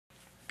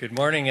Good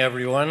morning,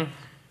 everyone,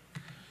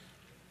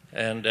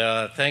 and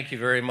thank you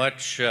very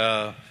much,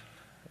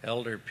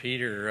 Elder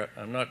Peter.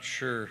 I'm not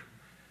sure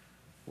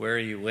where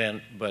you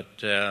went,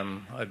 but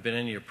I've been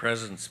in your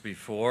presence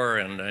before,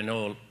 and I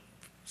know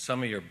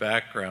some of your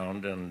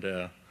background,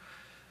 and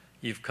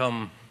you've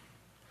come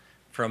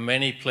from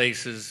many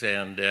places,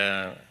 and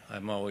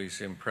I'm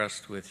always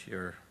impressed with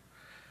your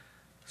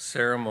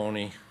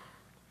ceremony.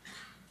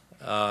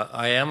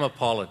 I am a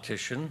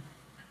politician.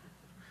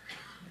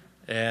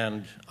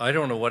 And I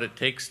don't know what it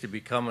takes to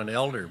become an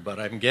elder, but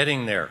I'm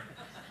getting there.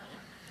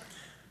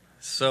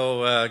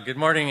 So good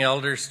morning,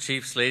 elders,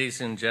 chiefs,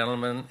 ladies and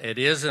gentlemen. It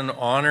is an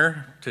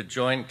honor to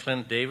join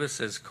Clint Davis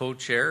as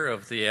co-chair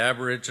of the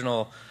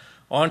Aboriginal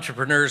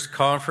Entrepreneurs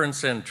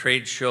Conference and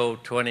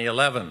Tradeshow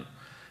 2011.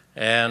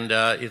 And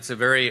it's a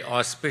very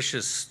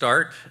auspicious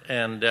start,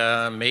 and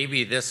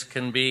maybe this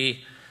can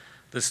be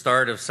the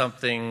start of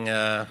something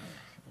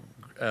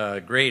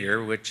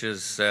greater, which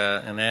is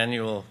an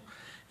annual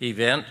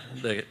event.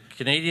 The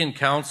Canadian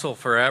Council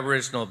for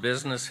Aboriginal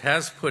Business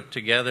has put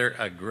together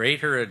a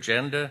greater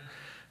agenda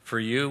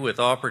for you with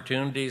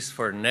opportunities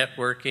for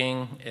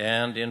networking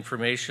and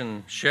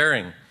information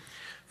sharing.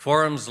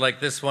 Forums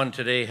like this one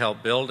today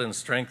help build and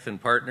strengthen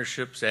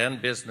partnerships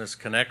and business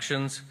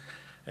connections,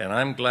 and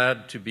I'm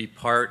glad to be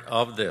part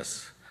of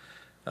this.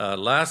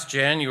 Last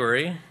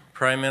January,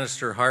 Prime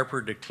Minister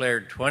Harper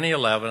declared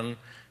 2011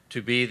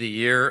 to be the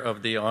year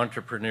of the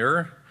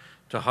entrepreneur,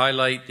 to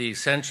highlight the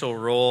essential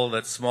role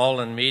that small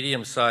and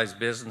medium-sized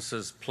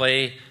businesses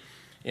play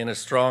in a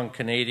strong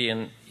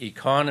Canadian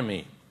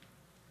economy.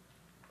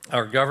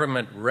 Our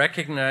government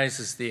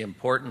recognizes the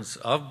importance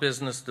of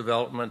business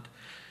development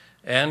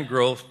and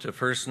growth to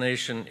First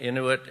Nation,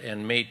 Inuit,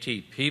 and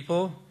Métis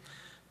people.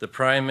 The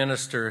Prime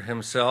Minister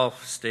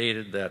himself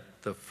stated that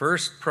the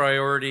first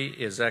priority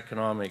is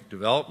economic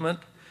development.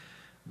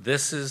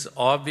 This is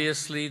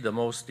obviously the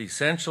most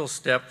essential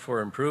step for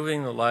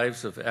improving the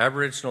lives of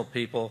Aboriginal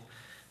people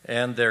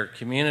and their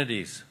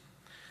communities.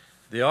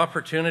 The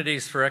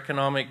opportunities for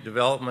economic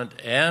development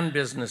and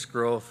business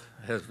growth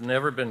have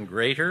never been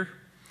greater,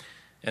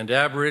 and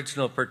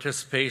Aboriginal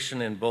participation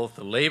in both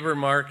the labour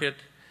market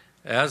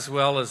as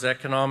well as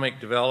economic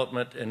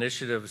development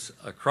initiatives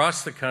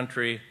across the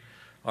country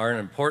are an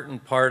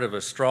important part of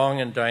a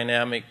strong and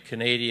dynamic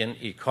Canadian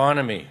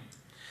economy.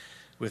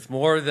 With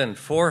more than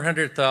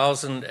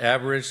 400,000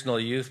 Aboriginal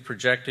youth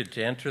projected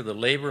to enter the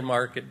labour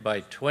market by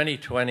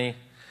 2020,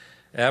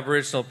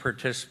 Aboriginal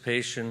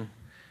participation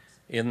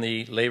in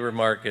the labour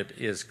market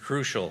is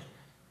crucial.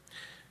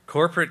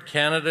 Corporate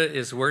Canada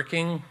is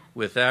working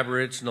with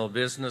Aboriginal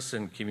business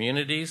and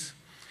communities.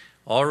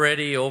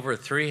 Already over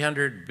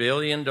 $300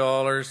 billion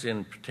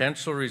in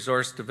potential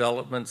resource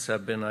developments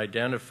have been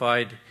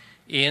identified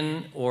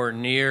in or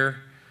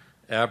near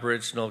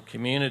Aboriginal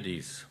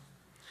communities.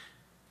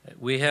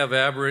 We have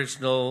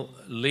Aboriginal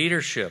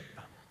leadership.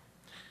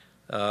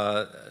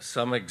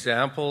 Some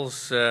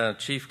examples,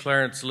 Chief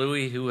Clarence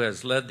Louie, who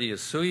has led the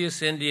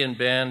Osuyas Indian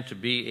Band to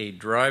be a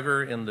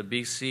driver in the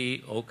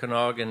BC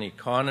Okanagan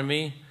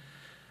economy.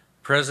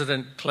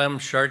 President Clem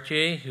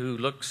Chartier, who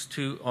looks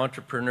to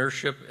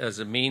entrepreneurship as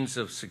a means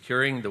of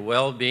securing the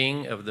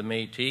well-being of the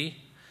Métis.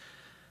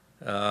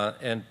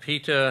 And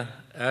Peta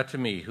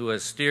Atami, who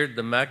has steered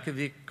the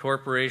Makivik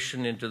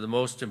Corporation into the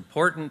most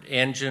important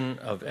engine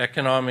of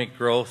economic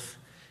growth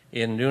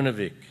in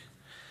Nunavik.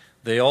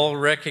 They all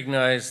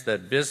recognize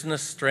that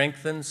business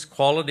strengthens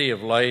quality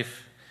of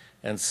life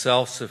and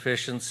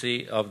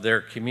self-sufficiency of their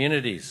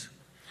communities.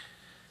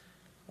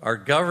 Our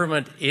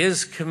government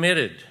is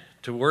committed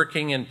to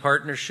working in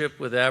partnership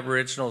with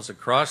Aboriginals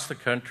across the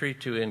country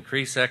to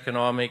increase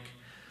economic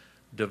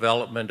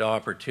development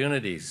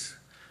opportunities.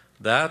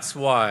 That's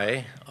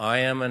why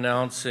I'm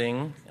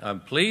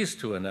pleased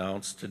to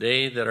announce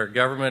today that our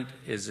government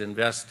is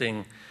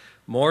investing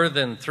more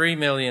than $3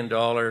 million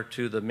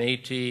to the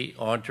Métis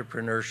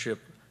Entrepreneurship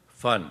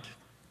Fund.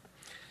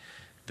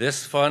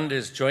 This fund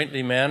is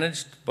jointly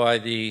managed by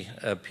the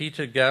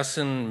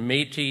Petagasson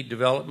Métis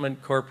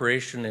Development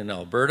Corporation in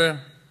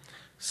Alberta,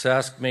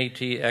 Sask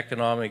Métis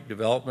Economic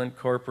Development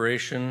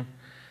Corporation,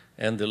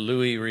 and the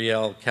Louis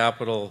Riel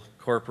Capital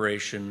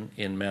Corporation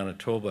in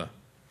Manitoba.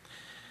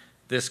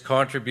 This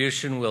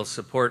contribution will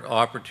support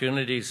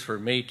opportunities for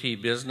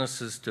Métis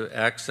businesses to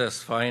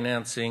access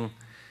financing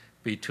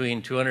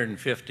between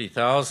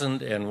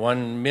 $250,000 and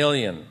 $1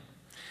 million.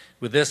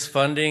 With this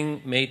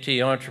funding,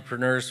 Métis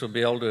entrepreneurs will be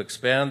able to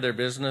expand their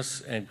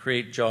business and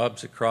create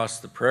jobs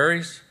across the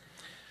prairies.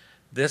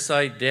 This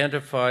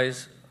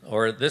addresses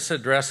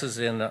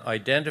an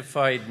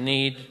identified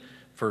need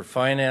for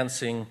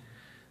financing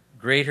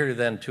greater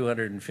than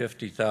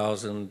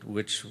 $250,000,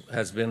 which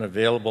has been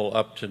available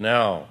up to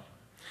now.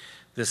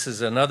 This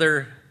is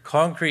another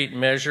concrete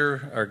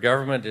measure our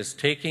government is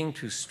taking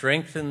to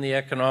strengthen the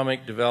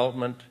economic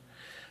development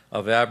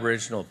of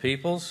Aboriginal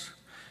peoples.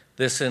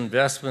 This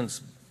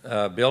investment's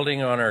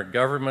building on our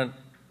government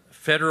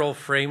federal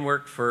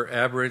framework for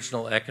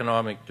Aboriginal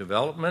economic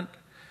development.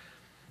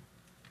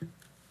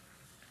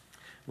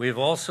 We have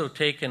also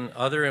taken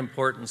other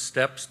important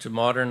steps to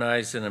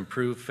modernize and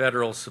improve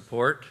federal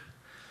support.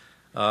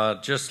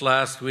 Just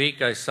last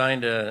week, I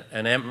signed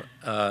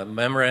a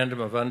Memorandum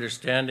of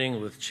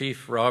Understanding with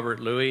Chief Robert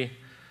Louie,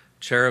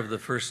 Chair of the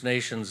First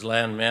Nations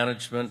Land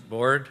Management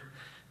Board,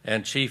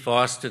 and Chief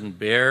Austin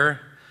Bear,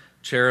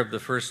 Chair of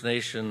the First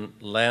Nation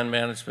Land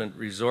Management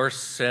Resource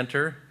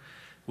Center,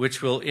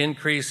 which will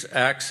increase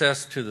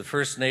access to the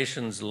First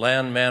Nations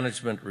land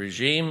management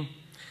regime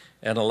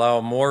and allow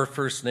more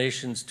First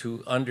Nations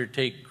to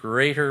undertake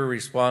greater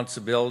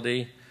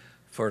responsibility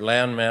for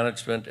land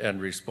management and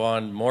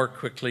respond more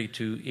quickly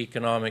to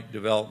economic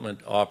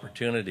development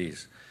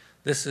opportunities.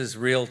 This is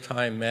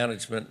real-time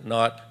management,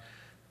 not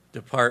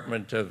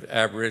Department of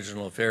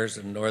Aboriginal Affairs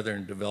and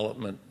Northern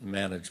Development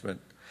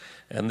Management.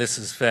 And this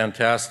is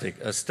fantastic.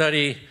 A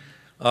study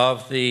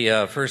of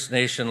the First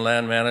Nation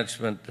land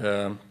management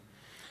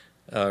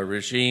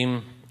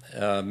regime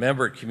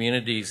member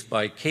communities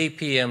by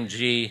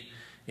KPMG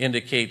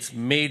indicates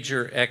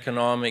major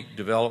economic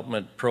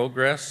development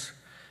progress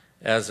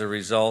as a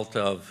result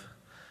of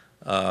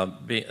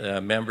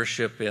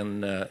membership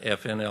in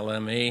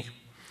FNLMA.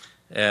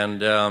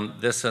 And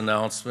this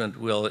announcement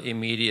will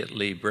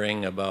immediately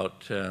bring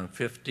about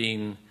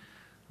 15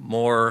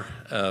 more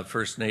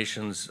First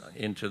Nations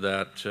into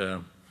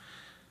that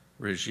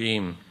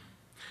regime.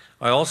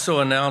 I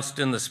also announced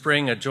in the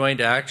spring a joint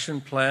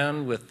action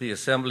plan with the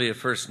Assembly of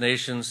First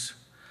Nations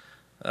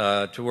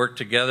to work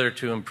together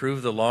to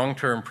improve the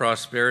long-term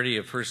prosperity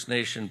of First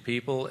Nation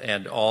people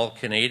and all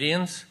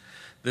Canadians.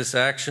 This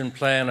action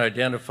plan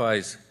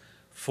identifies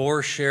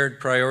 4 shared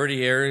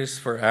priority areas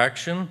for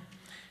action: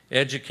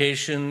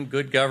 education,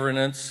 good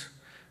governance,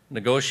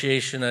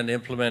 negotiation and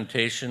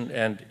implementation,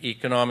 and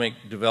economic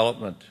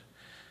development.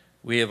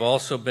 We have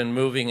also been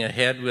moving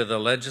ahead with a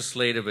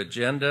legislative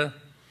agenda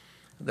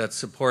that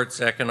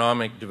supports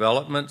economic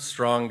development,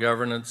 strong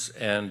governance,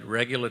 and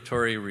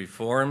regulatory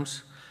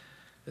reforms,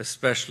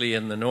 especially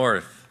in the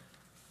North.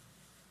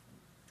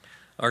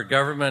 Our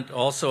government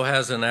also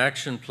has an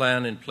action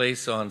plan in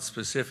place on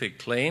specific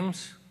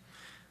claims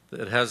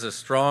that has a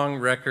strong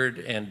record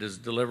and is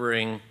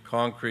delivering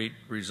concrete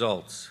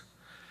results.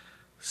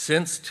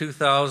 Since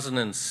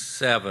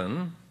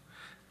 2007,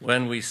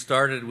 when we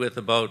started with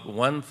about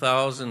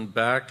 1,000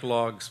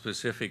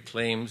 backlog-specific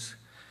claims,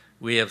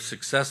 we have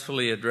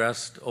successfully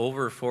addressed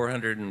over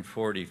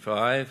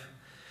 445.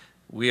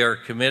 We are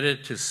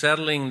committed to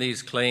settling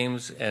these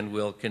claims and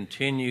will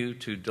continue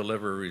to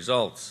deliver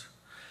results.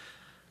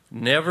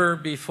 Never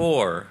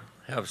before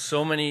have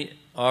so many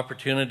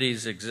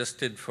opportunities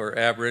existed for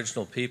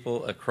Aboriginal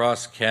people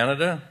across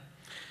Canada.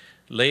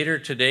 Later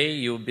today,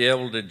 you'll be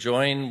able to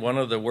join one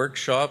of the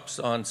workshops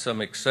on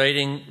some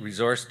exciting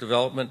resource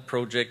development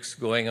projects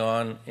going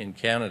on in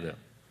Canada.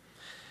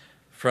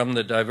 From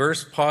the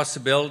diverse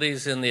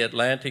possibilities in the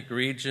Atlantic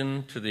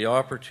region to the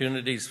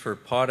opportunities for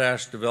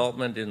potash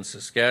development in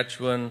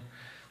Saskatchewan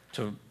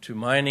to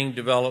mining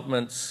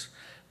developments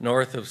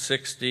north of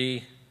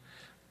 60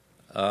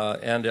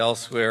 and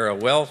elsewhere, a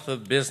wealth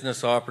of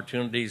business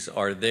opportunities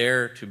are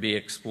there to be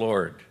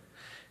explored.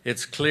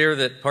 It's clear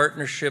that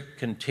partnership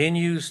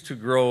continues to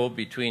grow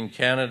between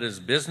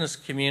Canada's business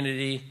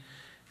community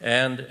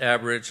and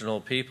Aboriginal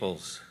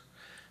peoples.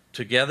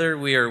 Together,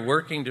 we are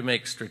working to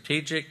make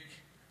strategic,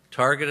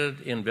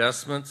 targeted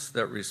investments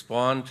that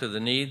respond to the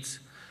needs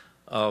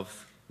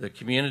of the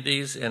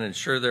communities and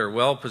ensure they're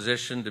well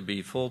positioned to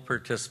be full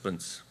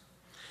participants.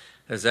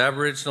 As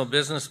Aboriginal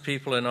business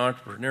people and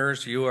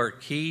entrepreneurs, you are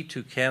key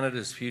to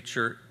Canada's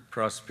future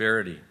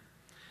prosperity.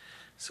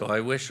 So I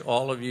wish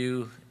all of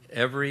you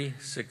every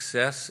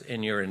success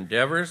in your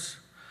endeavors.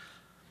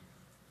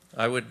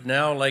 I would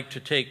now like to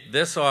take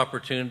this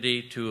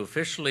opportunity to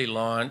officially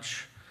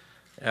launch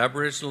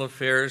Aboriginal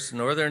Affairs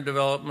Northern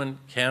Development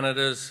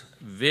Canada's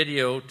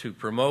video to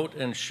promote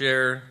and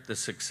share the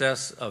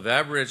success of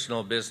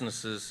Aboriginal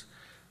businesses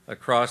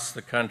across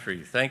the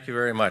country. Thank you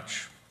very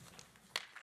much.